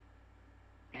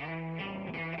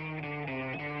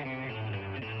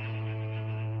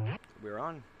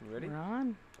on. You ready? We're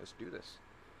on. Let's do this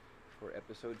for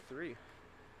episode 3. You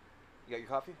got your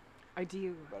coffee? I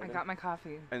do. I got my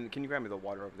coffee. And can you grab me the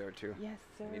water over there too? Yes,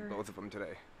 sir. I need both of them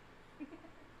today.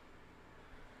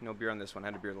 No beer on this one. I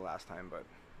had a beer the last time, but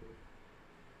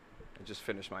I just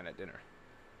finished mine at dinner.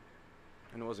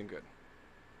 And it wasn't good.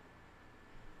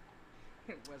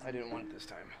 It wasn't. I didn't want it this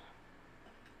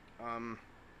time.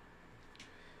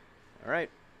 Alright.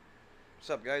 What's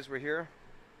up, guys? We're here.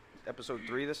 Episode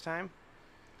 3 this time.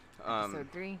 Episode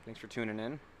 3. Thanks for tuning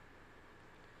in.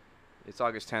 It's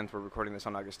August 10th. We're recording this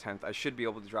on August 10th. I should be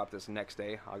able to drop this next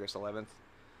day, August 11th.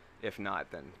 If not,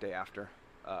 then day after.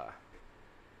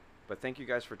 But thank you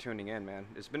guys for tuning in, man.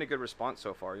 It's been a good response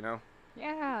so far, you know?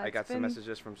 Yeah. I got some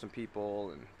messages from some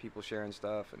people and people sharing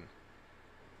stuff and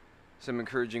some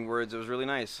encouraging words. It was really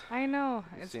nice. I know.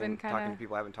 It's been kind talking to of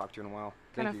people I haven't talked to in a while.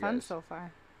 kind of fun so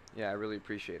far. Yeah, I really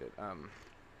appreciate it.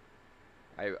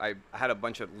 I had a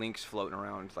bunch of links floating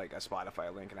around, like a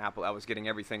Spotify link and Apple. I was getting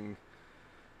everything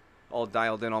all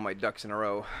dialed in, all my ducks in a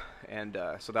row, and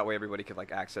so that way everybody could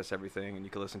like access everything, and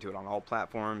you could listen to it on all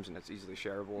platforms, and it's easily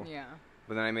shareable. Yeah.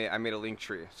 But then I made a link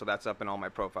tree, so that's up in all my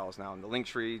profiles now. And the link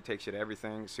tree takes you to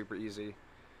everything, super easy.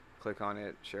 Click on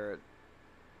it, share it,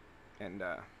 and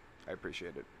I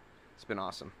appreciate it. It's been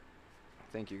awesome.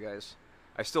 Thank you guys.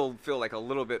 I still feel like a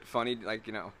little bit funny, like,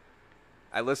 you know,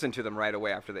 I listened to them right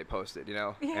away after they posted, you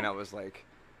know, Yeah. and I was like,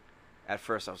 at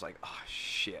first I was like, oh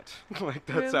shit, like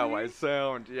that's how I Really?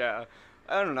 sound. Yeah,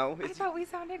 I don't know. I thought we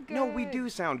sounded good. No, we do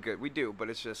sound good. We do, but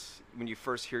it's just when you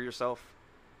first hear yourself,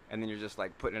 and then you're just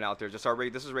like putting it out there. Just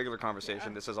this is regular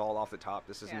conversation. Yeah. This is all off the top.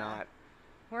 This is not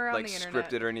We're on like the internet.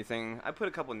 scripted or anything. I put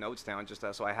a couple notes down just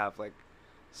so I have like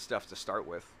stuff to start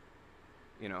with,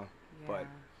 you know. Yeah. But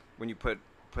when you put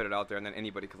it out there, and then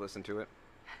anybody could listen to it.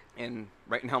 And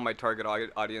right now my target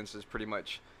audience is pretty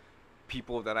much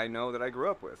people that I know that I grew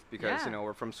up with because, you know,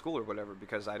 we're from school or whatever,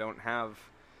 because I don't have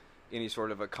any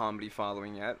sort of a comedy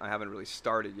following yet. I haven't really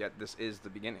started yet. This is the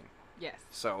beginning. Yes.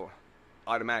 So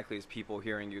automatically it's people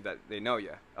hearing you that they know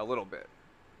you a little bit.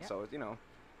 Yep. So, you know,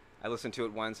 I listened to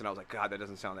it once and I was like, God, that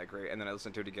doesn't sound that great. And then I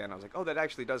listened to it again. I was like, oh, that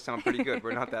actually does sound pretty good.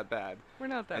 We're not that bad. We're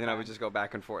not that And then bad. I would just go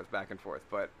back and forth.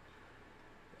 But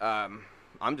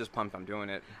I'm just pumped I'm doing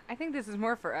it. I think this is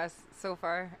more for us so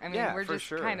far. I mean, Yeah, we're for just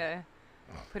sure. kind of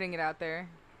putting it out there.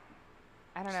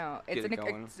 I don't know. It's Get it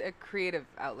going. a creative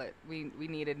outlet. We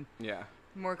needed Yeah.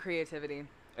 more creativity.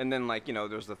 And then, like, you know,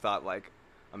 there's the thought, like,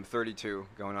 I'm 32,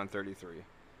 going on 33.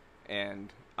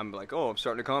 And I'm like, oh, I'm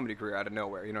starting a comedy career out of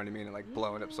nowhere. You know what I mean? And, like,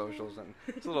 blowing up socials. And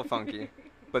it's a little funky.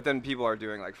 But then people are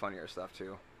doing, like, funnier stuff,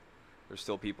 too. There's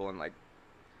still people in, like,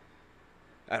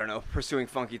 I don't know, pursuing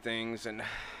funky things. And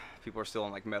people are still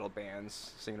in, like, metal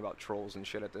bands singing about trolls and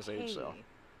shit at this age. So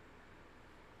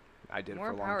I did it for a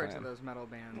long time. More power to those metal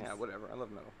bands. Yeah, whatever. I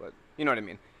love metal. But you know what I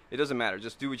mean? It doesn't matter.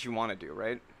 Just do what you want to do,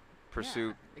 right? Pursue.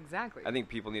 Yeah, exactly. I think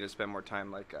people need to spend more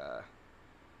time, like,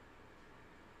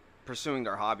 pursuing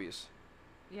their hobbies.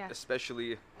 Yeah.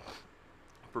 Especially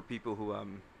for people who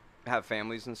have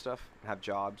families and stuff, have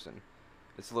jobs, and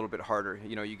it's a little bit harder.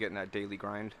 You know, you get in that daily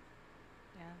grind.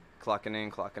 Yeah. Clocking in,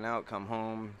 clocking out, come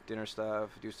home, dinner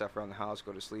stuff, do stuff around the house,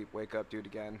 go to sleep, wake up, do it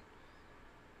again.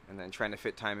 And then trying to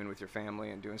fit time in with your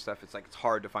family and doing stuff. It's like it's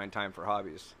hard to find time for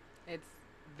hobbies. It's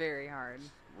very hard.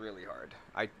 Really hard.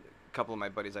 A couple of my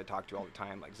buddies I talk to all the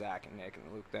time, like Zach and Nick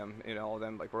and Luke, them, you know, all of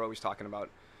them, like we're always talking about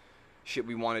shit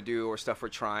we want to do or stuff we're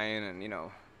trying, and you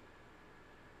know,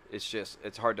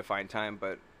 it's hard to find time,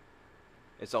 but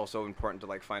it's also important to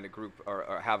like find a group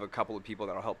or have a couple of people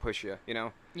that'll help push you, you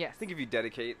know? Yes. I think if you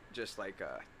dedicate just like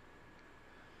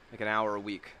an hour a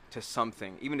week to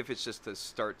something, even if it's just to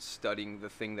start studying the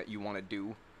thing that you want to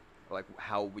do, like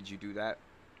how would you do that,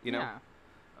 you know?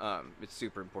 Yeah. It's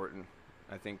super important.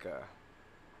 I think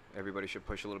everybody should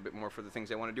push a little bit more for the things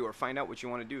they want to do, or find out what you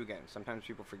want to do again. Sometimes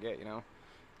people forget, you know?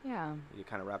 Yeah. You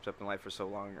kind of wrapped up in life for so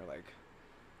long, you're like,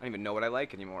 I don't even know what I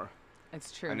like anymore.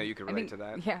 It's true. I know you can relate to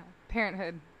that. Yeah.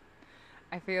 Parenthood.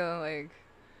 I feel like,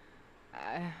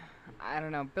 I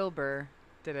don't know, Bill Burr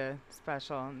did a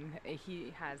special, and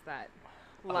he has that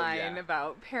line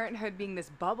about parenthood being this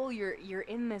bubble. You're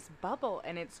in this bubble,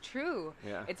 and it's true.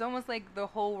 Yeah. It's almost like the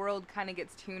whole world kind of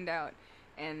gets tuned out,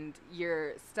 and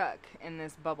you're stuck in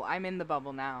this bubble. I'm in the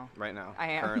bubble now. Right now.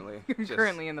 I am. Currently.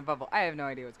 Currently in the bubble. I have no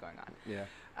idea what's going on.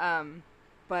 Yeah.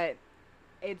 But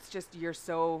it's just you're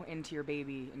so into your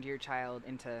baby, into your child,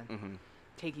 into Mm-hmm.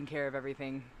 taking care of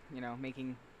everything, you know,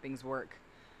 making things work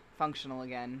functional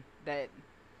again, that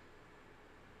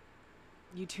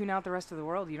you tune out the rest of the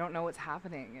world. You don't know what's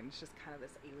happening, and it's just kind of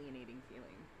this alienating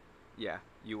feeling. Yeah.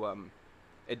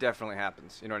 It definitely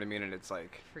happens. You know what I mean? And it's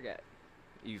like, Forget.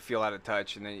 you feel out of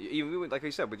touch, and then you like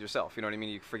you said with yourself, you know what I mean?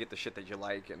 You forget the shit that you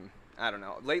like, and I don't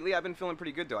know. Lately, I've been feeling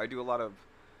pretty good though. I do a lot of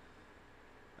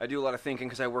thinking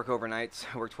because I work overnights.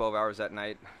 I work 12 hours at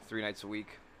night, 3 nights a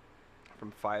week,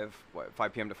 from 5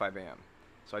 p.m. to 5 a.m.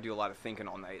 So I do a lot of thinking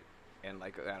all night, and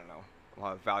like I don't know, a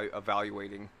lot of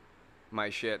evaluating my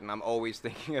shit, and I'm always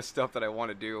thinking of stuff that I want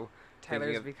to do.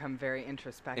 Tyler's become very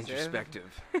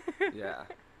introspective. Yeah.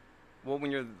 Well,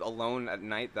 when you're alone at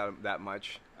night that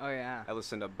much. Oh yeah. I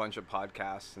listen to a bunch of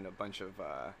podcasts and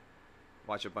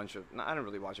watch a bunch of. No, I don't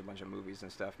really watch a bunch of movies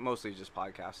and stuff. Mostly just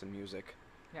podcasts and music.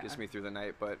 Yeah. Gets me through the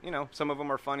night. But some of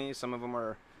them are funny. Some of them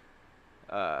are,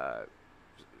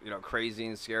 crazy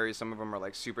and scary. Some of them are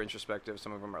like super introspective.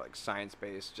 Some of them are like science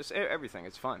based. Just everything.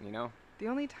 It's fun. The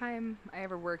only time I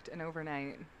ever worked an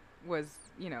overnight was,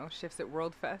 shifts at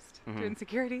World Fest doing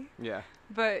security. Yeah.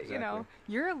 But, exactly.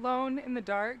 You're alone in the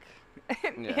dark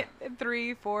at, Yeah. at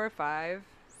 3, 4, 5,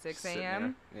 6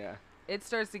 a.m. Yeah. It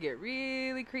starts to get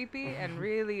really creepy and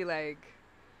really like,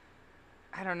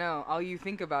 I don't know. All you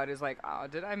think about is like, oh,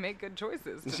 did I make good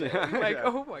choices today? Like, yeah.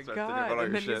 oh my Start thinking God. about all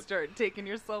And then your you shit. start taking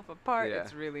yourself apart. Yeah.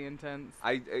 It's really intense.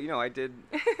 I did,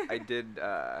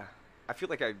 I feel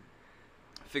like I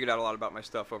figured out a lot about my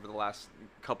stuff over the last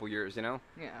couple years,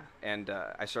 Yeah. and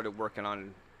I started working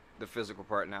on the physical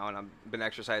part now, and I've been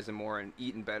exercising more and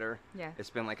eating better. Yeah. It's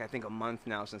been like I think a month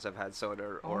now since I've had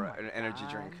soda or an energy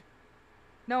drink.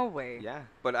 No way. Yeah,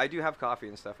 but I do have coffee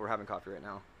and stuff. We're having coffee right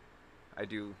now. I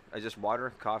just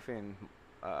water, coffee, and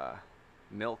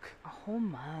milk. A whole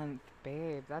month,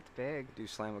 babe. That's big. I do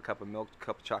slam a cup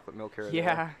of chocolate milk here.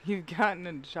 Yeah, you've gotten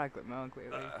into chocolate milk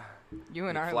lately. You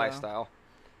and McFly Arlo. style.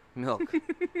 Milk,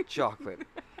 chocolate.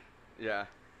 Yeah,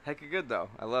 heck of good though.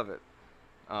 I love it.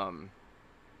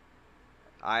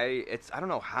 I don't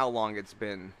know how long it's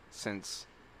been since.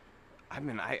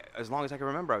 As long as I can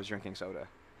remember, I was drinking soda.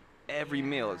 Every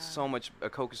meal, a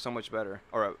Coke is so much better,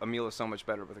 or a meal is so much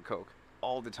better with a Coke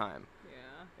all the time. Yeah.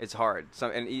 It's hard.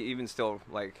 Even still,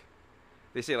 like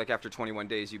they say, like after 21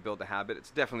 days you build a habit.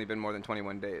 It's definitely been more than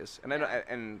 21 days, and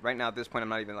and right now at this point I'm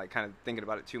not even like kind of thinking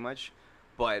about it too much.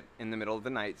 But in the middle of the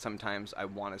night, sometimes I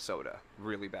want a soda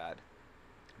really bad,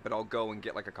 but I'll go and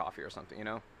get like a coffee or something,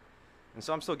 And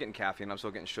so I'm still getting caffeine, I'm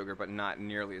still getting sugar, but not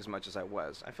nearly as much as I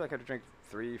was. I feel like I have to drink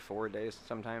 3-4 days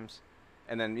sometimes,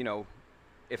 and then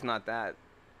if not that,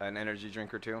 an energy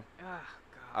drink or two. Oh, God.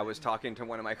 I was talking to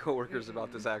one of my coworkers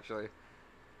about this actually,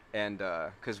 and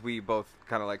because we both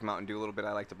kind of like Mountain Dew a little bit.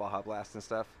 I like to Baja Blast and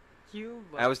stuff.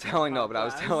 I was telling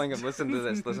him, listen to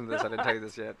this. I didn't tell you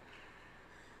this yet.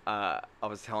 I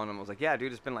was telling him, I was like, yeah,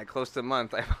 dude, it's been like close to a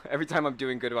month. Every time I'm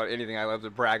doing good about anything, I love to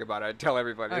brag about it. I tell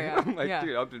everybody. Oh, yeah. I'm like,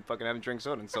 dude, I've been fucking haven't drank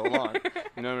soda in so long.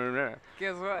 No.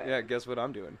 Guess what? Yeah, guess what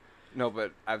I'm doing? No,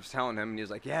 but I was telling him, and he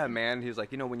was like, yeah, man. He was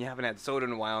like, when you haven't had soda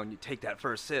in a while, and you take that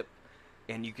first sip,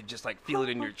 and you could just like feel it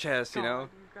in your chest, God.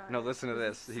 No, listen to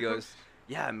this. He goes,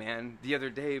 yeah, man. The other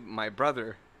day, my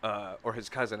brother, or his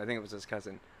cousin, I think it was his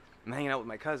cousin, I'm hanging out with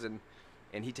my cousin,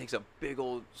 and he takes a big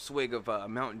old swig of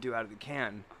Mountain Dew out of the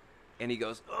can. And he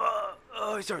goes,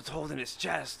 he starts holding his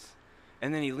chest.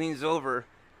 And then he leans over,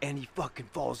 and he fucking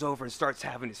falls over and starts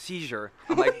having a seizure.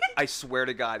 I'm like, I swear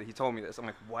to God, he told me this. I'm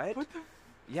like, what? What the?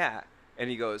 Yeah. And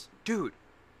he goes, dude,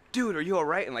 are you all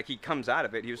right? And like, he comes out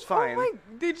of it. He was fine. Oh my,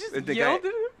 they just The yelled guy-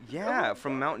 at him? Yeah,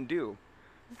 from Mountain Dew.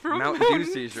 From Mountain Dew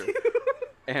Seizure.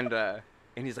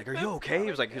 And he's like, are you okay? He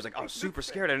was like, I was super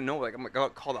scared. I didn't know. Like, I'm like, oh,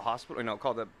 call the hospital.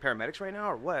 Call the paramedics right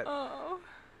now or what? Oh.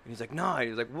 And he's like, no. He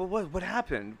was like, well, what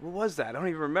happened? What was that? I don't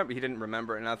even remember. He didn't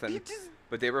remember nothing.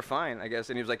 But they were fine, I guess.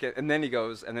 And he was like, and then he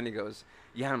goes,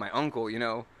 yeah, my uncle,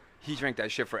 he drank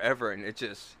that shit forever, and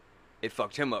it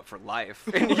fucked him up for life.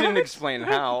 And he didn't explain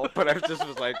how, but I just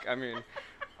was like,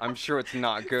 I'm sure it's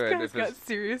not good. This guy's got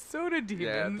serious soda demons.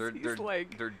 Yeah,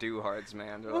 they're doohards,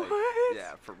 man. They're what? like,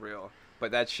 yeah, for real.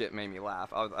 But that shit made me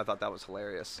laugh. I thought that was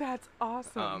hilarious. That's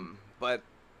awesome. But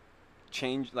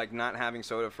not having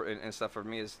soda and stuff for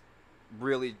me has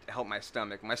really helped my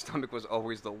stomach. My stomach was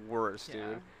always the worst,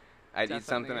 dude. I'd eat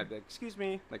something, I'd be like, excuse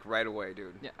me, like right away,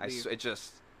 dude. Yeah,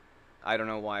 I don't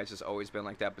know why, it's just always been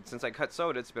like that. But since I cut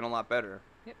soda, it's been a lot better.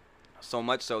 Yep. So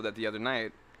much so that the other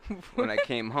night, when I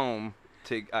came home,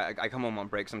 I come home on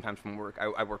break sometimes from work.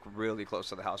 I work really close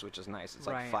to the house, which is nice. It's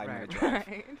like 5-minute drive.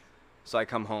 Right. So I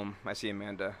come home, I see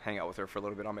Amanda, hang out with her for a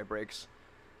little bit on my breaks.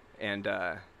 And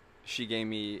she gave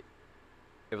me,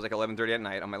 it was like 11:30 at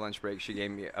night on my lunch break. She gave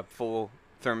me a full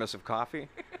thermos of coffee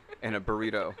and a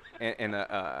burrito in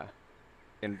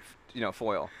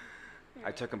foil. Yeah.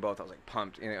 I took them both. I was like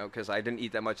pumped, because I didn't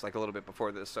eat that much, like a little bit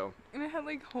before this. So. And it had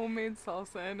like homemade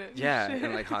salsa in it. Yeah,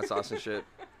 and like hot sauce and shit.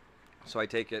 So I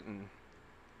take it and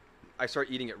I start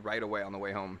eating it right away on the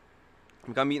way home.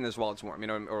 Like, I'm eating this while it's warm, you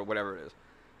know, or whatever it is.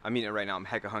 I'm eating it right now. I'm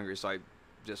hecka hungry, so I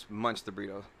just munch the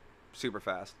burrito super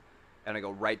fast, and I go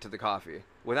right to the coffee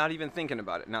without even thinking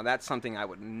about it. Now, that's something I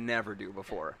would never do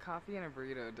before. Coffee and a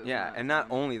burrito does Yeah, not and not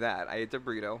sound- only that, I ate the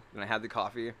burrito, and I had the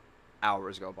coffee.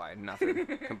 Hours go by, nothing.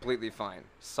 Completely fine.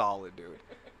 Solid, dude.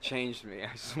 Changed me,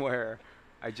 I swear.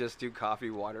 I just do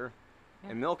coffee, water, Yeah.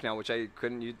 and milk now, which I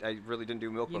couldn't use. I really didn't do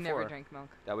milk You before. never drank milk.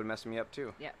 That would mess me up,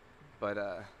 too. Yep.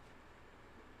 But,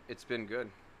 it's been good.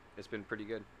 It's been pretty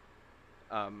good.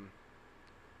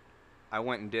 I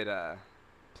went and did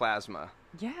plasma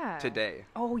Yeah. today.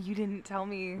 Oh, you didn't tell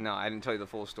me. No, I didn't tell you the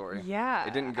full story. Yeah.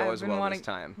 It didn't go I've as been well wanting... this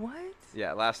time. What?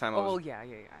 Yeah, last time I Oh, was yeah, I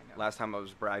know. last time I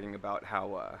was bragging about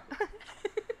how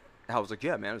I was like,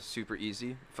 yeah, man, it was super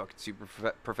easy, fucking super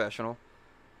professional,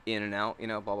 in and out, you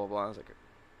know, blah blah blah. I was like,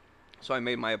 so I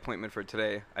made my appointment for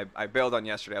today. I bailed on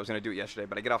yesterday. I was gonna do it yesterday,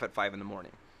 but I get off at 5 in the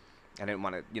morning. I didn't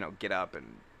want to, you know, get up and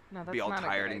No, that's be all not a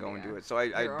tired good and go and idea. do it. So I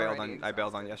You're bailed already on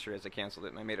exhausted. yesterday as I canceled it,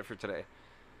 and I made it for today.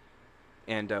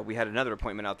 And we had another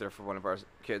appointment out there for one of our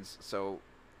kids, so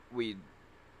we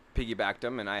piggybacked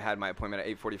them, and I had my appointment at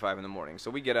 8:45 in the morning. So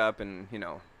we get up, and you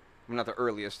know, we're not the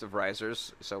earliest of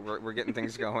risers, so we're getting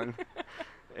things going.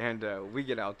 And we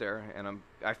get out there, and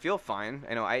I feel fine.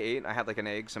 I know I had like an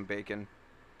egg, some bacon.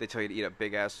 They tell you to eat a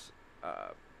big ass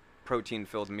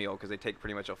protein-filled meal because they take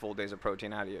pretty much a full day's of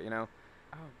protein out of you, you know.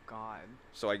 Oh, God.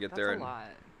 So I get That's there a and lot.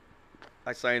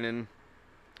 I sign in,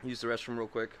 use the restroom real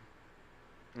quick,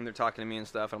 and they're talking to me and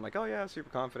stuff. And I'm like, oh yeah, super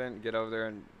confident. Get over there,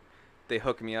 and they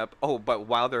hook me up. Oh, but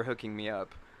while they're hooking me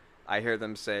up, I hear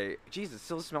them say, "Geez, it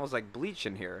still smells like bleach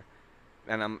in here."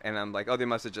 And I'm like, oh, they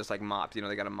must have just like mopped. You know,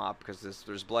 they got to mop because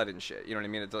there's blood and shit. You know what I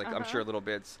mean? It's like I'm sure little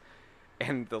bits.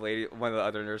 And the lady, one of the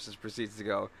other nurses, proceeds to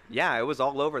go, "Yeah, it was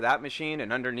all over that machine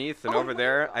and underneath and over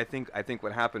there." I think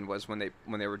what happened was when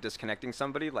they were disconnecting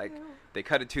somebody, like they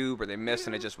cut a tube or they missed,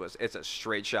 and it's a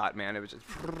straight shot, man. It was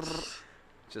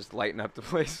just lighting up the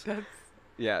place. That's...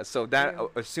 Yeah. So that Yeah.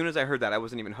 as soon as I heard that, I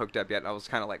wasn't even hooked up yet. And I was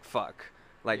kind of like, "Fuck."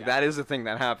 Like Yeah. that is the thing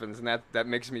that happens, and that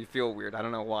makes me feel weird. I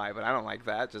don't know why, but I don't like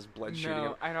that. Just blood shooting.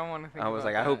 No, I don't want to think I was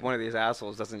about like, I hope that. one of these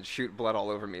assholes doesn't shoot blood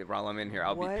all over me while I'm in here.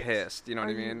 I'll What be pissed. You know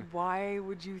what I are mean? Why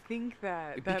would you think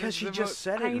that? That Because is she the just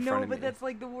said it I in know, front of but me. that's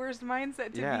like the worst mindset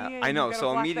to be Yeah, in. I know. You gotta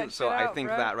So block immediately, that so shit I out, think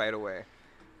bro. that right away.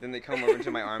 Then they come over to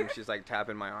my arm. She's like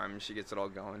tapping my arm. And she gets it all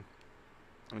going,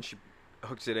 and she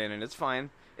hooks it in, and it's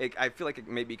fine. I feel like it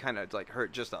maybe kind of like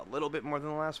hurt just a little bit more than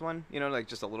the last one. You know, like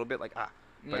just a little bit, like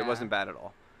but it Yeah. wasn't bad at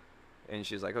all. And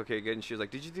she's like, okay, good. And she was like,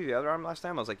 did you do the other arm last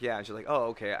time? I was like, yeah. And she's like, oh,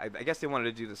 okay. I guess they wanted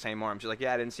to do the same arm. She's like,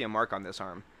 yeah, I didn't see a mark on this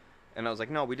arm. And I was like,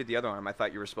 no, we did the other arm. I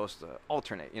thought you were supposed to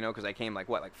alternate, you know, because I came like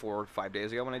 4 or 5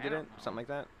 days ago when I did it, don't know. something like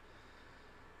that.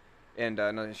 And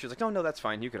no, she was like, no, that's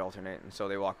fine. You could alternate. And so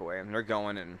they walk away, and they're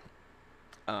going, and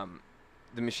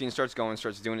the machine starts going,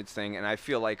 starts doing its thing, and I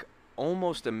feel like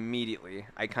almost immediately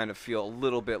I kind of feel a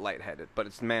little bit lightheaded, but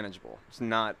it's manageable. It's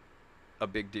not a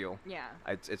big deal. Yeah.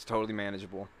 It's totally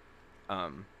manageable.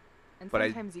 And but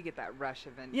sometimes you get that rush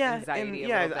of Yeah, anxiety.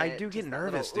 and a little I bit, do get just that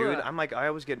nervous, little, dude. "Ugh." I'm like, I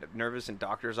always get nervous in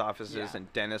doctors' offices Yeah.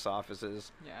 and dentist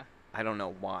offices. Yeah. I don't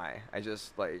know why. I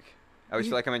just like, I always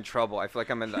feel like I'm in trouble. I feel like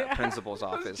I'm in the Yeah, principal's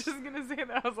I was office. just gonna say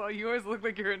that. I was like, you always look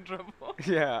like you're in trouble.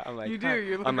 Yeah, I'm like, you do. huh.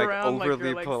 You look I'm like around like overly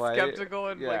you're like polite. skeptical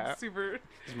and Yeah. like super.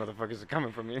 These motherfuckers are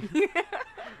coming for me.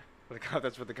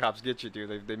 That's what the cops get you,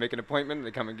 dude. They make an appointment and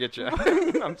they come and get you.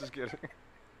 I'm just kidding.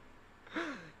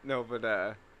 No,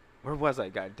 but where was I?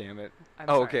 God damn it. I'm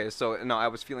Oh, sorry. okay. So no,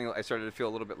 I started to feel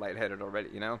a little bit lightheaded already.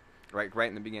 You know, right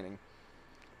in the beginning.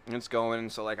 And it's going.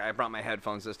 So like, I brought my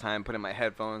headphones this time. Put in my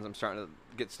headphones. I'm starting to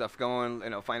get stuff going. You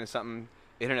know, finding something.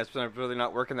 Internet's really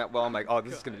not working that well. I'm like, oh,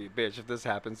 this is gonna be a bitch if this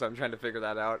happens. So I'm trying to figure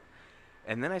that out.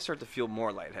 And then I start to feel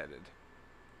more lightheaded.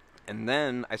 And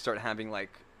then I start having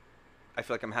like, I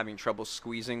feel like I'm having trouble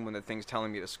squeezing when the thing's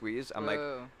telling me to squeeze. I'm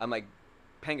like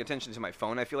paying attention to my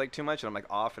phone, I feel like, too much, and I'm like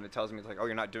off, and it tells me, it's like, oh,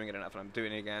 you're not doing it enough, and I'm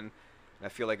doing it again, and I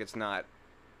feel like it's not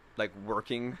like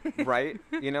working right.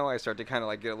 You know, I start to kind of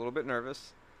like get a little bit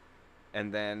nervous,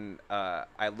 and then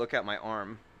I look at my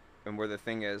arm and where the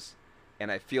thing is,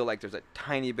 and I feel like there's a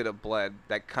tiny bit of blood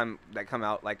that come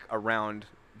out like around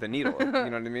the needle. You know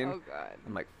what I mean? Oh god.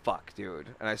 I'm like, fuck, dude.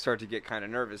 And I start to get kind of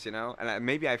nervous, you know? And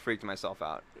maybe I freaked myself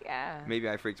out. Yeah. Maybe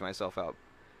I freaked myself out.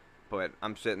 But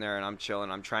I'm sitting there and I'm chilling.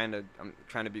 I'm trying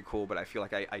to be cool, but I feel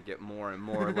like I get more and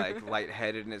more like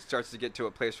lightheaded, and it starts to get to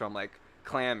a place where I'm like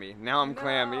clammy. Now I'm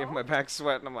clammy. My back's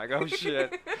sweating. I'm like, oh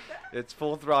shit. It's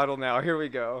full throttle now. Here we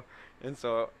go. And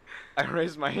so I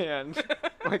raise my hand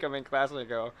like I'm in class, and I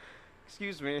go,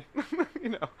 excuse me. You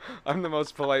know, I'm the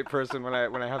most polite person when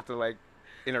I have to like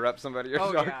interrupt somebody or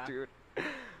Oh, talk, yeah. dude.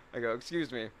 I go,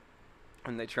 excuse me.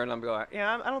 And they turn and go,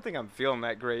 yeah, I don't think I'm feeling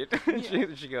that great.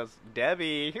 She goes,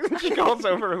 Debbie. She calls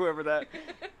over whoever that.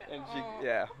 And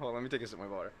hold on, let me take a sip of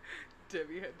my water.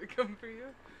 Debbie had to come for you?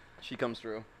 She comes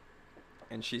through,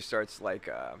 and she starts, like,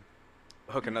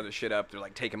 hooking other shit up. They're,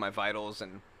 like, taking my vitals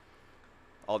and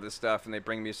all this stuff, and they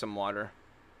bring me some water.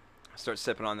 I start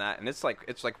sipping on that, and it's like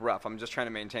rough. I'm just trying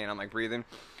to maintain. I'm, like, breathing.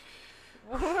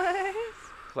 What?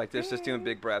 Like this, just doing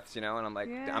big breaths, you know, and I'm like,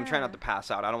 I'm trying not to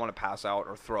pass out. I don't want to pass out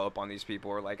or throw up on these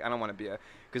people, or like, I don't want to be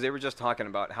because they were just talking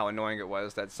about how annoying it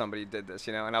was that somebody did this,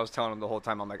 you know, and I was telling them the whole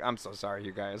time, I'm like, I'm so sorry,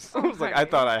 you guys. I was like, I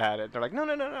thought I had it. They're like,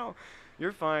 no,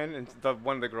 you're fine. And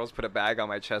one of the girls put a bag on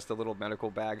my chest, a little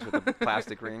medical bags with a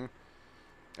plastic ring.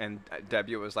 And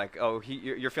Debbie was like, oh,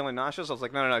 you're feeling nauseous? I was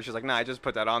like, no. She's like, nah, I just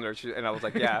put that on there. And I was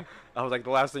like, yeah. I was like, the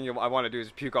last thing I want to do is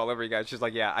puke all over you guys. She's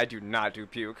like, yeah, I do not do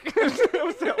puke. It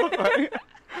was so funny.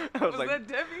 Was like, that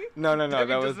Debbie? No. Debbie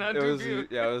That was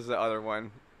it was the other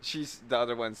one. The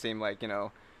other one seemed like, you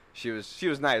know, she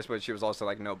was nice, but she was also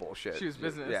like, no bullshit. She was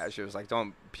business. Yeah, she was like,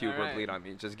 don't puke or bleed on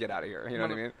me. Just get out of here. You know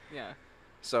what I mean? Yeah.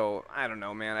 So I don't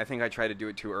know, man. I think I tried to do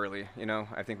it too early. You know,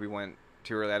 I think we went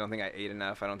too early. I don't think I ate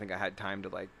enough. I don't think I had time to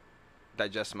like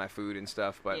digest my food and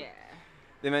stuff. But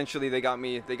eventually they got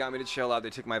me to chill out. They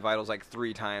took my vitals like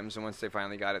 3 times, and once they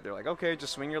finally got it, they're like, okay,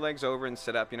 just swing your legs over and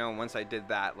sit up. You know, and once I did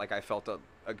that, like I felt a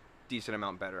decent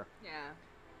amount better. Yeah.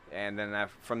 And then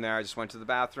from there, I just went to the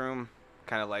bathroom,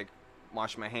 kind of like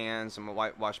washed my hands and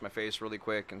washed my face really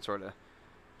quick and sort of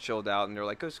chilled out. And they're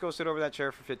like, go sit over that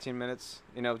chair for 15 minutes,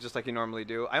 you know, just like you normally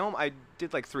do. I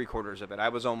did like 3/4 of it. I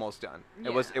was almost done.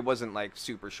 Yeah. It wasn't like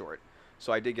super short,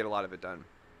 so I did get a lot of it done.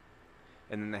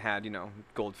 And then they had, you know,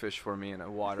 goldfish for me and a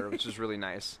water, which was really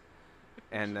nice.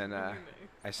 And then Really nice.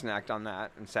 I snacked on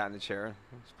that and sat in the chair,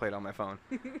 just played on my phone.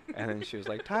 And then she was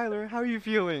like, Tyler, how are you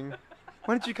feeling?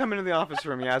 Why don't you come into the office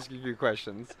for me, ask you a few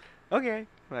questions? Okay.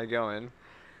 And I go in,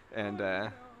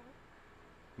 and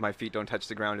my feet don't touch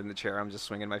the ground in the chair. I'm just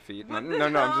swinging my feet. No, I'm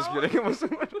just kidding. It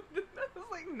wasn't. I was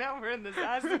like, now we're in this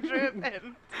acid trip,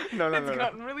 and it's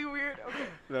gotten really weird. Okay.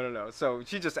 No. So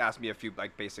she just asked me a few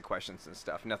like basic questions and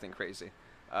stuff. Nothing crazy.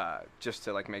 Just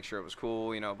to like make sure it was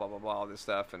cool, you know, blah blah blah, all this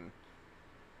stuff, and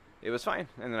it was fine.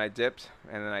 And then I dipped,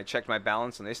 and then I checked my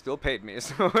balance, and they still paid me,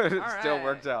 so it still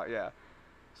worked out. Yeah.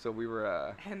 So we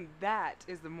were. And that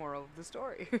is the moral of the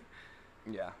story.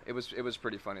 Yeah, it was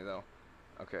pretty funny though.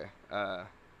 Okay.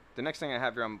 The next thing I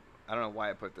have here, I don't know why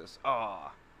I put this.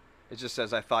 Oh, it just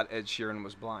says I thought Ed Sheeran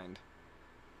was blind,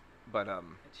 but Ed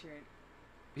Sheeran.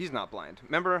 he's not blind.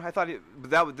 Remember, I thought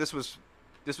this was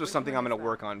something I'm gonna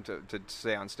work on to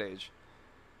say on stage.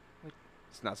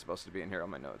 It's not supposed to be in here on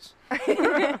my notes,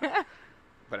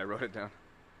 but I wrote it down.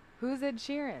 Who's Ed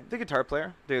Sheeran? The guitar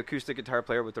player, the acoustic guitar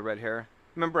player with the red hair.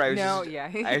 Remember, I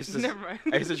used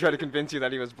to try to convince you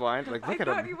that he was blind. Like, look at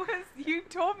him. I thought he was. You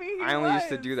told me he was. I only used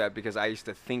to do that because I used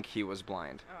to think he was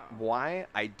blind. Oh. Why?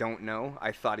 I don't know.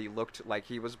 I thought he looked like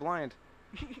he was blind.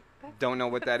 Don't know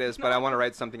what that is, but I want to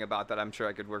write something about that. I'm sure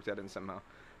I could work that in somehow.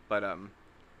 But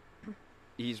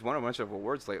he's won a bunch of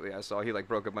awards lately. I saw he like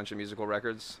broke a bunch of musical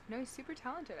records. No, he's super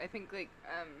talented. I think like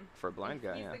for a blind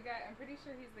guy. He's Yeah. the guy. I'm pretty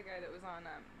sure he's the guy that was on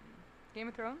Game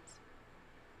of Thrones.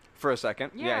 For a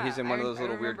second, yeah, he's in one of those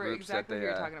little I weird groups exactly that they.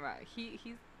 Who you're talking about.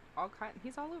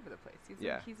 He's all over the place.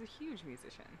 He's a huge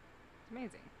musician. It's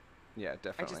amazing. Yeah,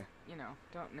 definitely. I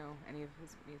just don't know any of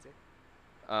his music.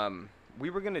 We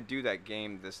were gonna do that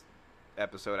game this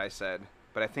episode, I said,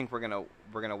 but I think we're gonna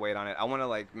wait on it. I want to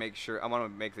like make sure. I want to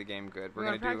make the game good. We're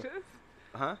gonna practice?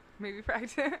 Huh? Maybe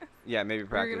practice. Yeah, maybe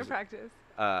practice. We're gonna practice.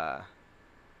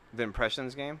 The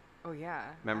impressions game. Oh yeah.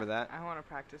 Remember that? I want to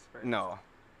practice first. No,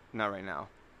 not right now.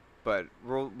 But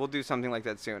we'll do something like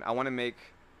that soon. I want to make.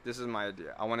 This is my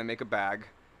idea. I want to make a bag,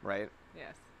 right?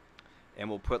 Yes. And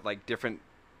we'll put like different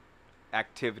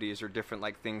activities or different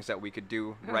like things that we could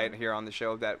do right here on the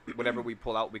show. That whatever we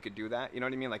pull out, we could do that. You know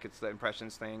what I mean? Like it's the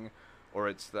impressions thing, or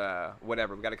it's the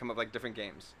whatever. We got to come up with like different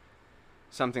games,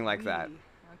 something like that.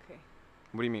 Okay.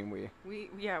 What do you mean we?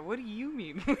 Yeah. What do you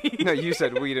mean we? No, you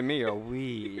said we to me or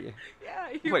we.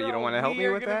 Yeah. What, you don't want to help me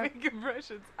with that? Make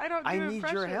impressions. I don't. I need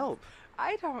your help.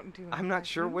 I don't do. I'm not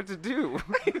sure what to do.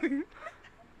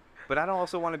 But I don't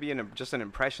also want to be just an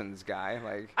impressions guy.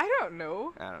 Like I don't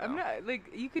know. I'm not like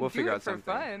you could do it for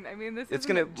fun. I mean, this is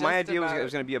my idea was it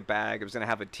was gonna be a bag. It was gonna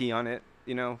have a T on it,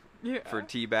 you know, for a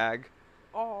tea bag.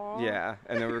 Aww. Yeah,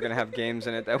 and then we were gonna have games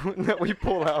in it that we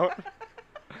pull out.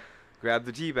 Grab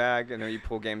the tea bag, and then you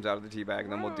pull games out of the tea bag,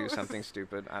 and then we'll do something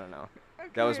stupid. I don't know. Okay.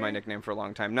 That was my nickname for a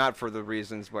long time. Not for the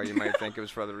reasons why you might think it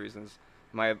was for other reasons.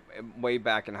 Way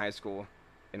back in high school,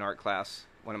 in art class,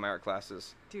 one of my art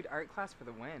classes. Dude, art class for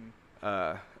the win.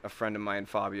 a friend of mine,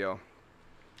 Fabio.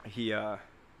 He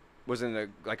was in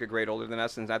a grade older than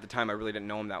us, and at the time I really didn't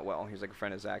know him that well. He was like a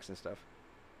friend of Zach's and stuff.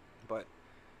 But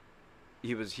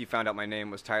he found out my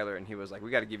name was Tyler, and he was like, "We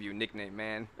got to give you a nickname,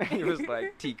 man." He was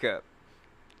like, "Teacup."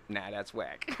 Nah, that's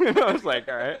whack. I was like,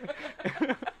 all right.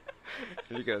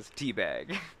 And he goes,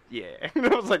 "Teabag." Yeah. And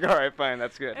I was like, all right, fine,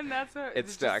 that's good. And that's it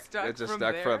stuck. It just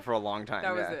stuck for a long time.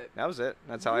 That was it. That was it.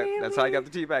 That's how really? that's how I got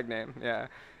the Teabag name. Yeah.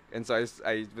 And so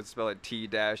I would spell it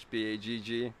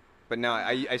T-B-A-G-G. But now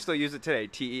I still use it today.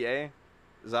 T-E-A,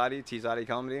 Zadi, T-Zadi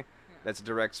Comedy. Yeah. That's a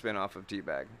direct spin-off of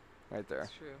Teabag right there.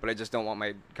 That's true. But I just don't want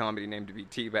my comedy name to be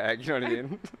Teabag, you know what I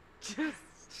mean? It's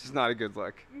just not a good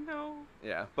look. No.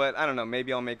 Yeah, but I don't know.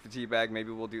 Maybe I'll make the Teabag.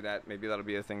 Maybe we'll do that. Maybe that'll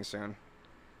be a thing soon.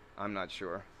 I'm not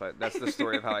sure. But that's the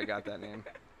story of how I got that name.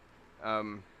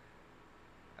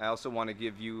 I also want to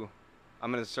give you...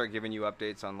 I'm going to start giving you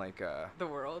updates on, like... the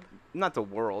world? Not the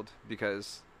world,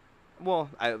 because...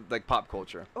 Well, I like pop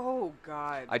culture. Oh,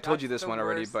 God. I told you this one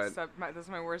already, but... That's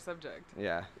my worst subject.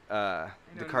 Yeah.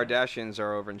 The Kardashians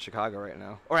are over in Chicago right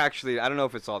now. Or actually, I don't know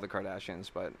if it's all the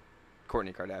Kardashians, but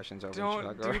Kourtney Kardashian's over in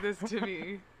Chicago. Don't do this to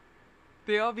me.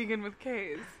 They all begin with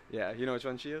K's. Yeah, you know which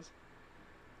one she is?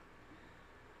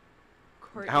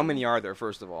 Kourtney. How many are there,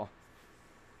 first of all?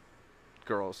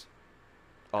 Girls.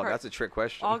 Oh, that's a trick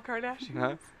question. All Kardashians?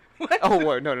 Huh? What? Oh,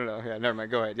 what? No. Yeah, never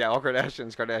mind. Go ahead. Yeah, all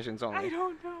Kardashians only. I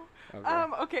don't know.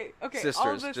 Okay. Sisters,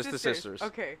 all the just sisters. the sisters.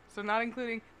 Okay, so not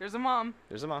including. There's a mom.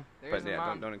 There's a mom. There's but a yeah,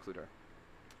 mom. Don't include her.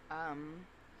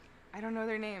 I don't know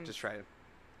their names. Just try it.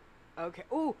 Okay.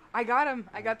 Oh, I got them.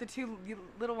 I got the two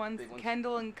little ones, Big ones?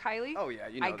 Kendall and Kylie. Oh yeah,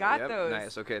 you know. I got yep. those.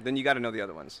 Nice. Okay, then you got to know the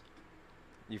other ones.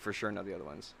 You for sure know the other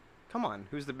ones. Come on,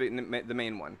 who's the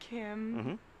main one? Kim.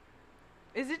 Mm-hmm.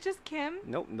 Is it just Kim?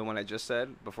 Nope, the one I just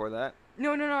said before that.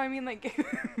 No. I mean like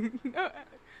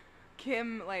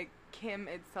Kim, like Kim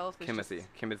itself is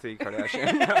Kimothy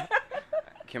Kardashian.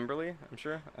 Kimberly, I'm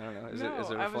sure. I don't know. Is it her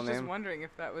full name? I was just wondering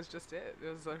if that was just it.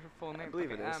 It was her full name. I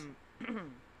believe it is.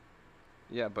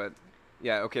 Yeah, but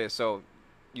okay. So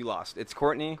you lost. It's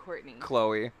Kourtney,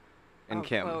 Chloe, and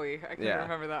Kim. Chloe, I couldn't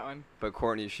remember that one. But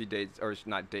Kourtney, she dates, or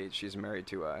not dates. She's married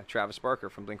to Travis Barker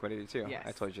from Blink-182. Yes.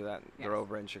 I told you that. Yes. They're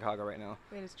over in Chicago right now.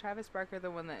 Wait, is Travis Barker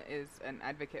the one that is an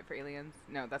advocate for aliens?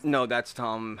 No, that's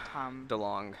Tom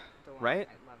DeLonge, right?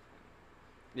 I love him.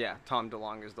 Yeah, Tom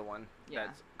DeLonge is the one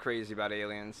that's crazy about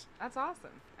aliens. That's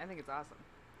awesome. I think it's awesome.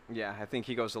 Yeah, I think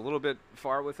he goes a little bit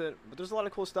far with it, but there's a lot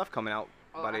of cool stuff coming out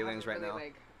about aliens right now.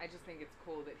 I just think it's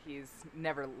cool that he's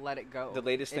never let it go. The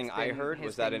latest thing I heard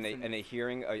was that in a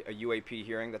hearing, a UAP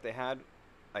hearing that they had,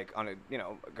 like on a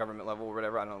government level or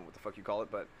whatever, I don't know what the fuck you call it,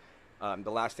 but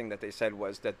the last thing that they said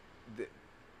was that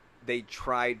they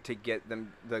tried to get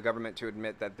the government to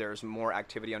admit that there's more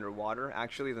activity underwater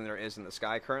actually than there is in the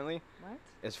sky currently. What?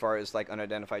 As far as like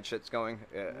unidentified shit's going.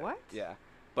 What? Yeah.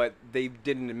 But they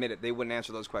didn't admit it. They wouldn't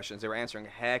answer those questions. They were answering a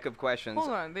heck of questions.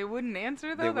 Hold on. They wouldn't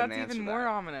answer, though? That's even more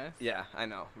ominous. Yeah, I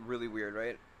know. Really weird,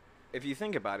 right? If you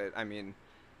think about it, I mean,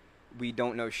 we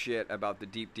don't know shit about the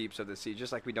deep deeps of the sea,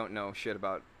 just like we don't know shit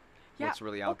about what's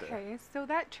really out there. Okay, so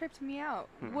that tripped me out.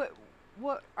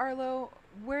 What Arlo,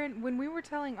 when we were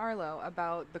telling Arlo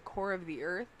about the core of the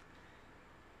Earth,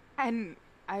 and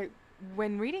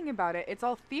when reading about it, it's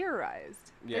all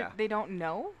theorized. Yeah. They don't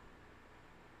know?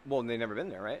 Well, they've never been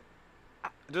there, right?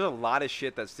 There's a lot of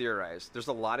shit that's theorized. There's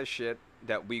a lot of shit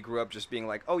that we grew up just being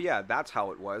like, oh yeah, that's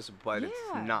how it was, but it's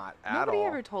not at all. Nobody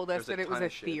ever told us that it was a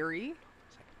theory.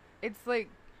 It's like,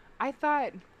 I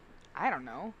thought, I don't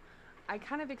know. I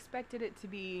kind of expected it to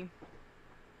be,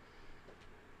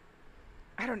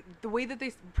 the way that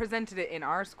they presented it in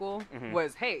our school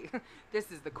was, hey,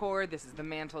 this is the core, this is the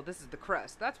mantle, this is the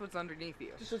crust. That's what's underneath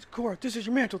you. This is the core, this is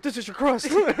your mantle, this is your crust.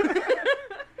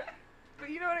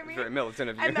 You know what I mean? Very militant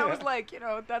of you. And that was like,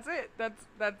 that's it.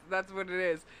 That's what it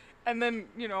is. And then,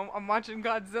 I'm watching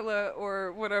Godzilla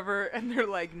or whatever, and they're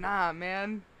like, nah,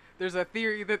 man. There's a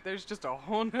theory that there's just a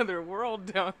whole nother world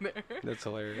down there. That's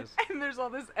hilarious. And there's all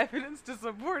this evidence to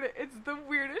support it. It's the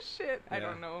weirdest shit. Yeah. I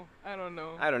don't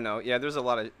know. Yeah, there's a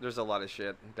lot of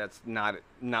shit that's not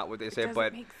what they say,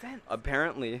 but make sense.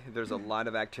 Apparently there's a lot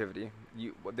of activity.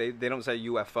 They don't say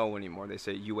UFO anymore. They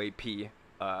say UAP.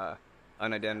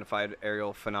 Unidentified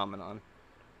aerial phenomenon.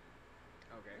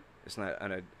 Okay. It's not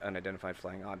an unidentified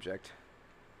flying object.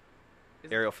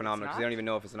 Aerial phenomenon, because they don't even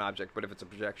know if it's an object, but if it's a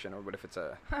projection, or what if it's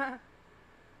a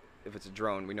if it's a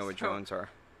drone. We know what drones are.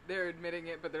 They're admitting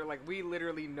it, but they're like, we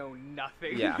literally know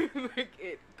nothing. Yeah. Like,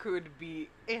 it could be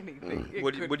anything.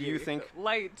 What do you think?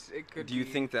 Light. It could. Do you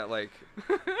think that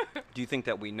do you think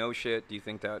that we know shit? Do you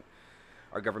think that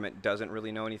our government doesn't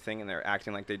really know anything and they're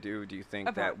acting like they do? Do you think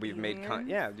About that we've made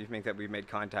aliens? do you think that we've made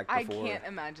contact I before? can't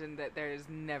imagine that there's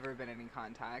never been any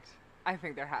contact. I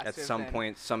think there has At to have some been.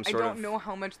 point, some I sort don't of know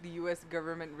how much the U.S.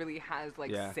 government really has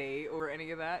like Yeah. say over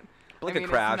any of that. like I mean, a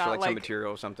crash it's or not like some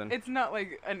material or something. It's not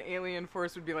like an alien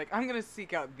force would be like, I'm gonna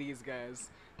seek out these guys.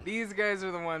 These guys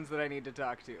are the ones that I need to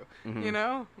talk to. Mhm. You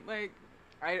know, like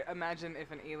I imagine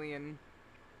if an alien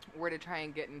were to try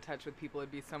and get in touch with people,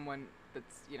 it'd be someone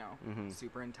that's Mhm.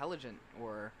 super intelligent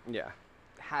or Yeah.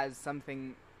 has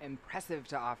something impressive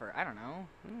to offer. I don't know.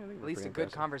 Yeah, I think At we're least a pretty good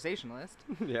impressive. conversationalist.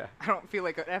 Yeah. I don't feel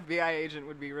like an FBI agent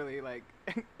would be really like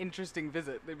interesting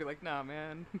visit. They'd be like, nah,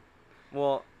 man.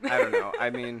 Well, I don't know. I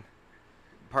mean,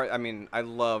 I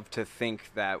love to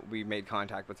think that we made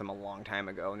contact with them a long time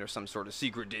ago, and there's some sort of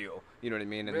secret deal. You know what I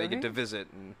mean? And they get Really? to visit,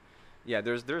 and yeah,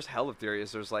 there's hella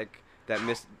theories. There's like that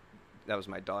miss. That was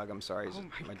my dog. I'm sorry. Oh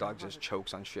my dog God. just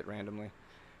chokes on shit randomly.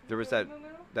 There was that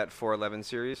 411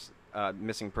 series,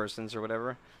 Missing Persons or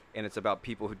whatever, and it's about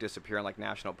people who disappear in like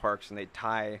national parks, and they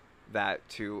tie that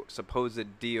to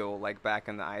supposed deal like back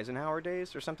in the Eisenhower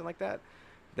days or something like that,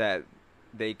 that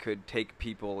they could take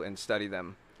people and study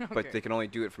them, but Okay. they can only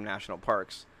do it from national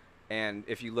parks. And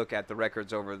if you look at the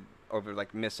records over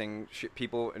like missing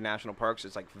people in national parks,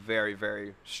 it's like very,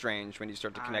 very strange when you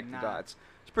start to connect the Nah. dots.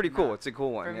 It's pretty cool. Nah. It's a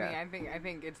cool one. For me, Yeah. I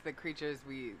think it's the creatures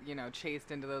we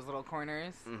chased into those little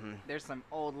corners. Mhm. There's some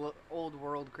old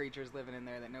world creatures living in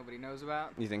there that nobody knows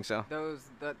about. You think so? That's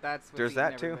what's There's eating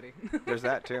that too. everybody. There's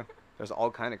that too. There's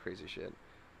all kind of crazy shit.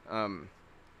 I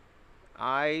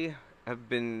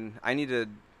need to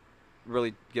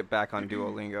really get back on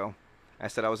Duolingo. I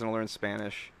said I was going to learn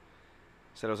Spanish.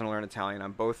 I said I was going to learn Italian.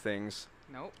 On both things,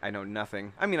 Nope. I know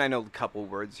nothing. I mean, I know a couple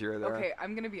words here or there. Okay,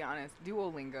 I'm gonna be honest.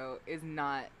 Duolingo is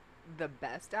not the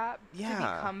best app to Yeah.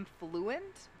 become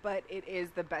fluent, but it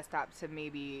is the best app to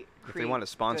maybe If create they want to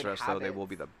sponsor good us, though, they will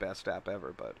be habits. the best app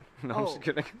ever. But no, I'm Oh, just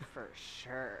kidding. for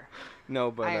sure.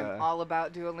 No, but I am all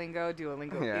about Duolingo.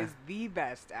 Duolingo Yeah. is the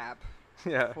best app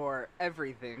yeah. for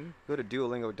everything. Go to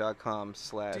duolingo.com/. I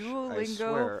Duolingo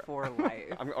swear. for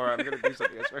life. I'm gonna do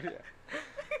something. I swear. Yeah.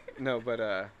 No,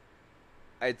 but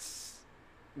it's.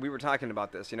 We were talking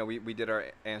about this. You know, we did our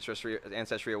ancestry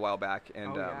a while back,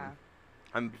 and Oh, yeah.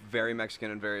 I'm very Mexican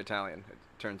and very Italian. It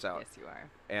turns out, Yes, you are.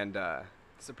 and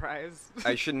Surprise.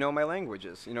 I should know my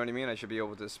languages. You know what I mean? I should be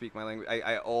able to speak my language.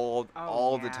 I all the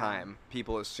yeah. time.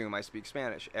 People assume I speak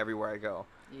Spanish everywhere I go.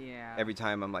 Yeah. Every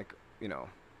time I'm like,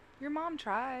 Your mom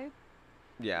tried.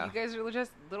 yeah. You guys are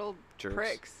just little Jerks.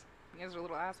 pricks. You guys are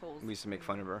little assholes. We used to make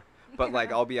fun of her. But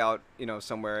like I'll be out,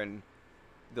 somewhere and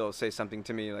they'll say something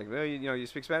to me like, "Oh, you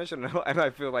speak Spanish?" And I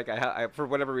feel like I for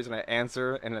whatever reason I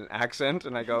answer in an accent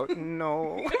and I go,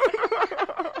 "No."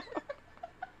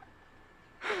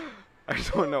 I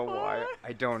don't know why.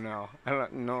 I don't know. I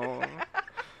don't know.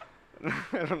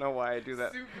 I don't know why I do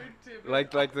that. Super timid.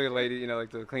 Like the lady, like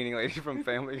the cleaning lady from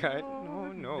Family Guy.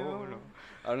 No.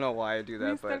 I don't know why I do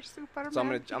that, but so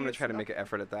I'm gonna try to make an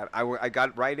effort at that. I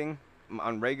got writing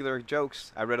on regular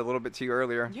jokes. I read a little bit to you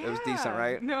earlier. It was decent,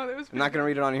 right? No, that was. I'm not gonna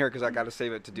read it on here because I got to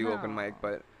save it to do open No. mic.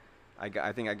 But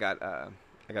I think I got a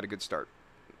good start.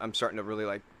 I'm starting to really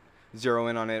like zero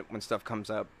in on it when stuff comes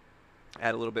up.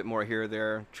 Add a little bit more here or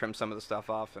there, trim some of the stuff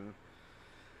off, and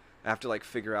I have to like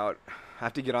figure out. I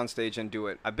have to get on stage and do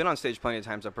it. I've been on stage plenty of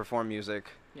times. I've performed music.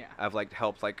 Yeah. I've like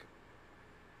helped like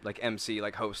MC,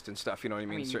 like host and stuff. You know what I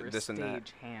mean? you were This and that.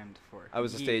 stage hand for. I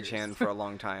was a years. stagehand for a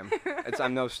long time.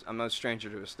 I'm no stranger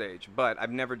to a stage, but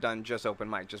I've never done just open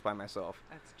mic, just by myself.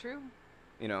 That's true.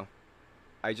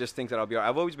 I just think that I'll be.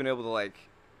 I've always been able to like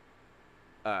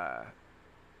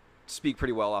speak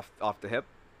pretty well off the hip.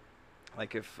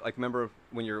 Like remember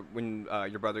when your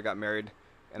brother got married,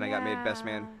 and I got made best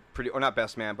man not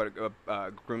best man, but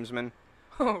groomsman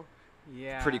Oh,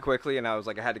 yeah. pretty quickly, and I was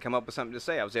like I had to come up with something to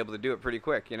say. I was able to do it pretty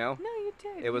quick, No, you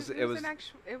did. It was an it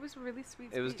was a really sweet.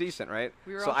 It was speech. decent, right?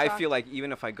 We were So all I shocked. feel like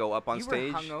even if I go up on You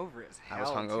stage, were hungover as hell. I was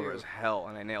hungover too. as hell,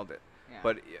 and I nailed it. Yeah.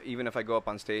 But even if I go up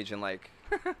on stage and like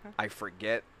I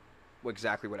forget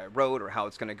exactly what I wrote or how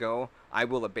it's gonna go, I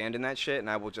will abandon that shit and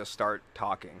I will just start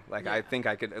talking. Like I Yeah. think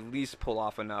I could at least pull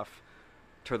off enough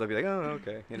to where they'll be like, oh,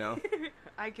 okay,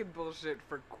 I could bullshit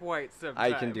for quite some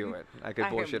time. I can do it. I could I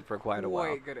am bullshit for quite a while.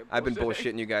 quite good at I've been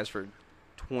bullshitting. bullshitting you guys for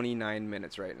 29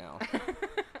 minutes right now.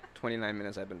 29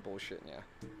 minutes I've been bullshitting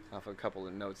you off a couple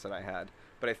of notes that I had.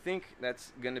 But I think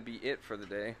that's gonna be it for the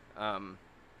day.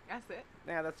 That's it.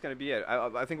 Yeah, that's gonna be it.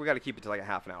 I think we got to keep it to like a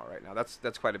half an hour right now.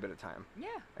 That's quite a bit of time. Yeah.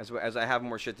 As I have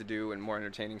more shit to do and more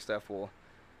entertaining stuff, will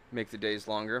make the days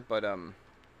longer. But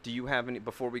Do you have any,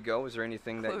 before we go, is there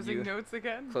anything that Closing you... notes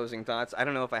again? Closing thoughts? I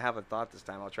don't know if I have a thought this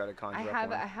time. I'll try to conjure up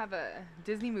one. I have a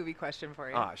Disney movie question for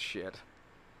you. Ah, shit.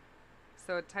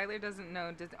 So Tyler doesn't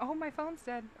know Disney. Oh, my phone's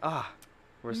dead. Ah,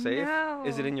 we're safe? No.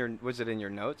 Is it in your, was it in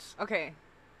your notes? Okay.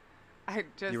 I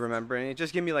just... Do you remember any?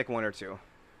 Just give me like one or two.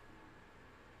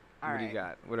 All what right. do you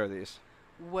got? What are these?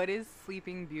 What is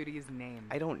Sleeping Beauty's name?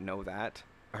 I don't know that.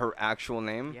 Her actual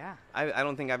name? Yeah. I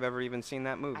don't think I've ever even seen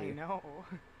that movie. I know.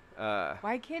 Uh,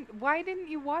 why didn't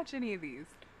you watch any of these?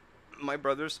 my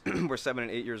brothers were 7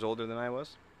 and 8 years older than I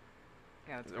was.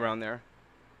 Yeah, that's around there.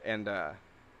 And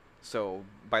so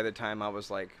by the time I was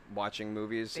like watching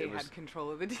movies, they it was... had control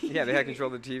of the TV. Yeah, they had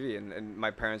control of the TV. And my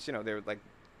parents, you know, they were like...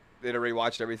 They'd already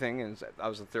watched everything, and I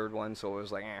was the third one, so it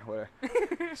was like, whatever.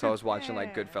 So I was watching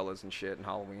like Goodfellas and shit, and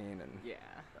Halloween, and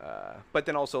yeah. But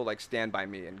then also like Stand by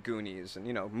Me and Goonies, and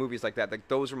you know, movies like that. Like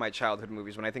those were my childhood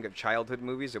movies. When I think of childhood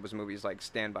movies, it was movies like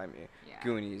Stand by Me, Yeah.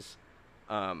 Goonies,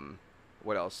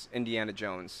 what else? Indiana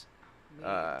Jones. Dude,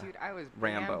 I was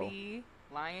Rambo. Bambi,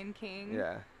 Lion King.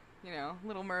 Yeah, You know,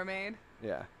 Little Mermaid.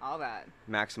 yeah. All that.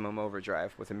 Maximum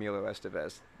Overdrive with Emilio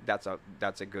Estevez. That's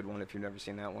a good one if you've never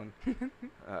seen that one.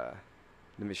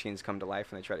 The machines come to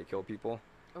life and they try to kill people.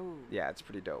 Oh. Yeah, it's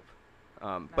pretty dope.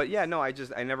 But yeah, no, I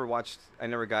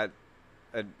never got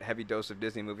a heavy dose of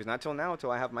Disney movies. Not till now,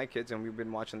 till I have my kids and we've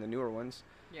been watching the newer ones.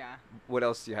 Yeah. What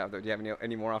else do you have though? Do you have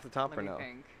any more off the top Let or me no?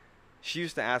 think. She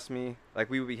used to ask me, like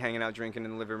we would be hanging out drinking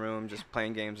in the living room, just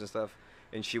playing games and stuff,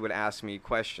 and she would ask me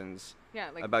questions Yeah,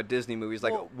 like about Disney movies,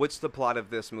 like, well- what's the plot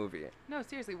of this movie? no,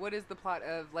 seriously, what is the plot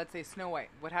of, let's say, Snow White?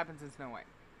 What happens in Snow White?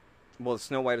 Well,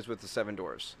 Snow White is with the 7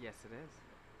 Dwarfs. Yes, it is.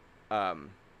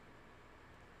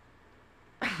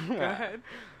 Go ahead.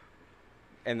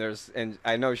 And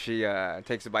I know she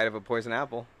takes a bite of a poison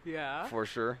apple Yeah. for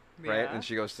sure, right? Yeah. And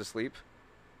she goes to sleep.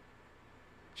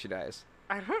 She dies.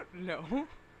 I don't know.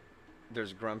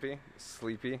 There's Grumpy,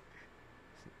 Sleepy,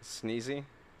 Sneezy.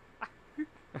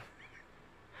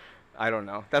 I don't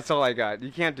know. That's all I got.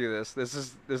 You can't do this. This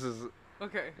is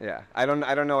Okay. yeah. I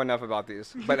don't know enough about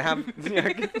these. But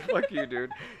fuck you, dude.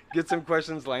 Get some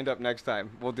questions lined up next time.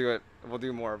 We'll do it. We'll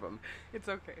do more of them. It's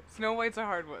okay. Snow White's a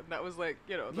hard one. That was like,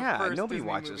 the Yeah, first nobody Disney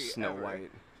watches movie Snow ever.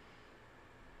 White.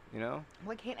 You know?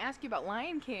 Well, I can't ask you about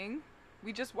Lion King.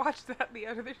 We just watched that the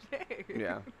other day.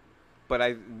 Yeah.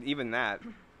 But even that,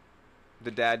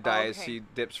 the dad dies, okay. he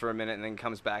dips for a minute, and then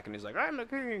comes back, and he's like, I'm the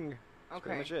king. That's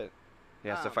pretty Okay. much it. He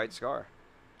has to Um, fight Scar.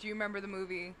 Do you remember the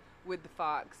movie with the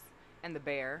fox and the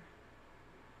bear?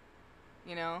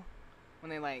 You know, when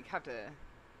they have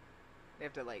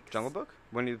to like Jungle Book?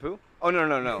 Winnie the Pooh? Oh,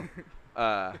 no.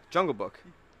 Jungle Book.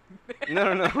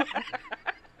 No.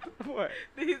 What?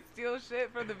 They steal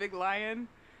shit from the big lion.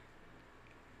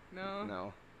 No.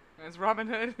 No. It's Robin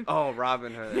Hood. Oh,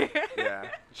 Robin Hood. Yeah.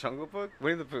 Jungle Book?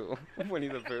 Winnie the Pooh. Winnie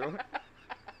the Pooh.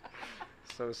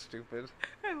 So stupid.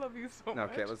 I love you so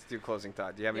much. Okay, let's do closing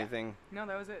thought. Do you have Yeah. anything? No,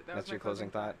 that was it. That That's was your my closing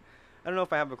thought? I don't know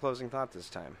if I have a closing thought this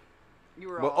time. You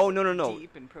were Well, all no.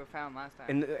 deep and profound last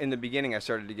time. In the beginning, I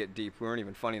started to get deep. We weren't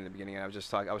even funny in the beginning. I was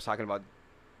talking about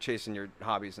chasing your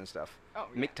hobbies and stuff. Oh,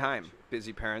 yeah. Make time.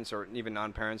 Busy parents or even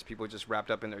non-parents, people just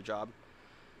wrapped up in their job.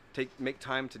 Make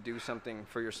time to do something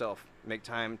for yourself. Make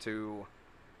time to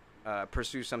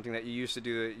pursue something that you used to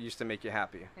do that used to make you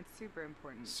happy. It's super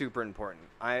important. Super important.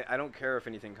 I don't care if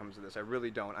anything comes of this. I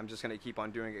really don't. I'm just gonna keep on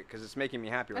doing it because it's making me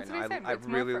happy That's right what now. I said. I It's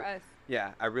really, more for us.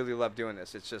 yeah, I really love doing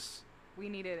this. It's just, We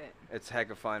needed it. it's heck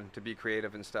of fun to be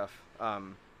creative and stuff.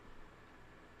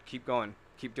 Keep going.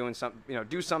 Keep doing something. You know,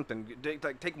 do something.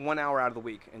 Take 1 hour out of the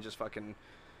week and just fucking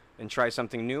and try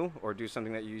something new or do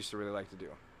something that you used to really like to do.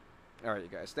 All right, you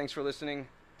guys. Thanks for listening.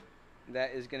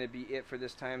 That is gonna be it for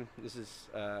this time. This is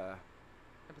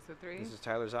Episode 3.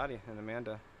 Tyler Zotti and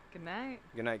Amanda. Good night.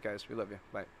 Good night, guys. We love you.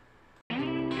 Bye.